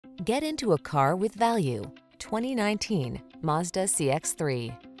Get into a car with value. 2019 Mazda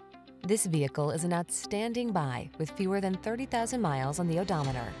CX-3. This vehicle is an outstanding buy with fewer than 30,000 miles on the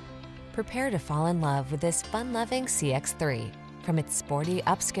odometer. Prepare to fall in love with this fun-loving CX-3. From its sporty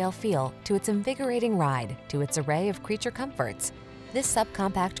upscale feel to its invigorating ride to its array of creature comforts, this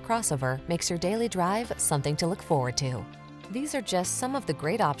subcompact crossover makes your daily drive something to look forward to. These are just some of the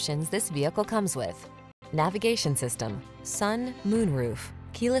great options this vehicle comes with: navigation system, sun, moonroof,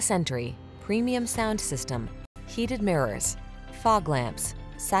 keyless entry, premium sound system, heated mirrors, fog lamps,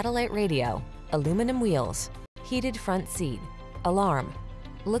 satellite radio, aluminum wheels, heated front seat, alarm.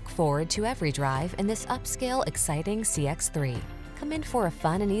 Look forward to every drive in this upscale, exciting CX-3. Come in for a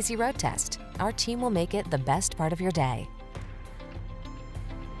fun and easy road test. Our team will make it the best part of your day.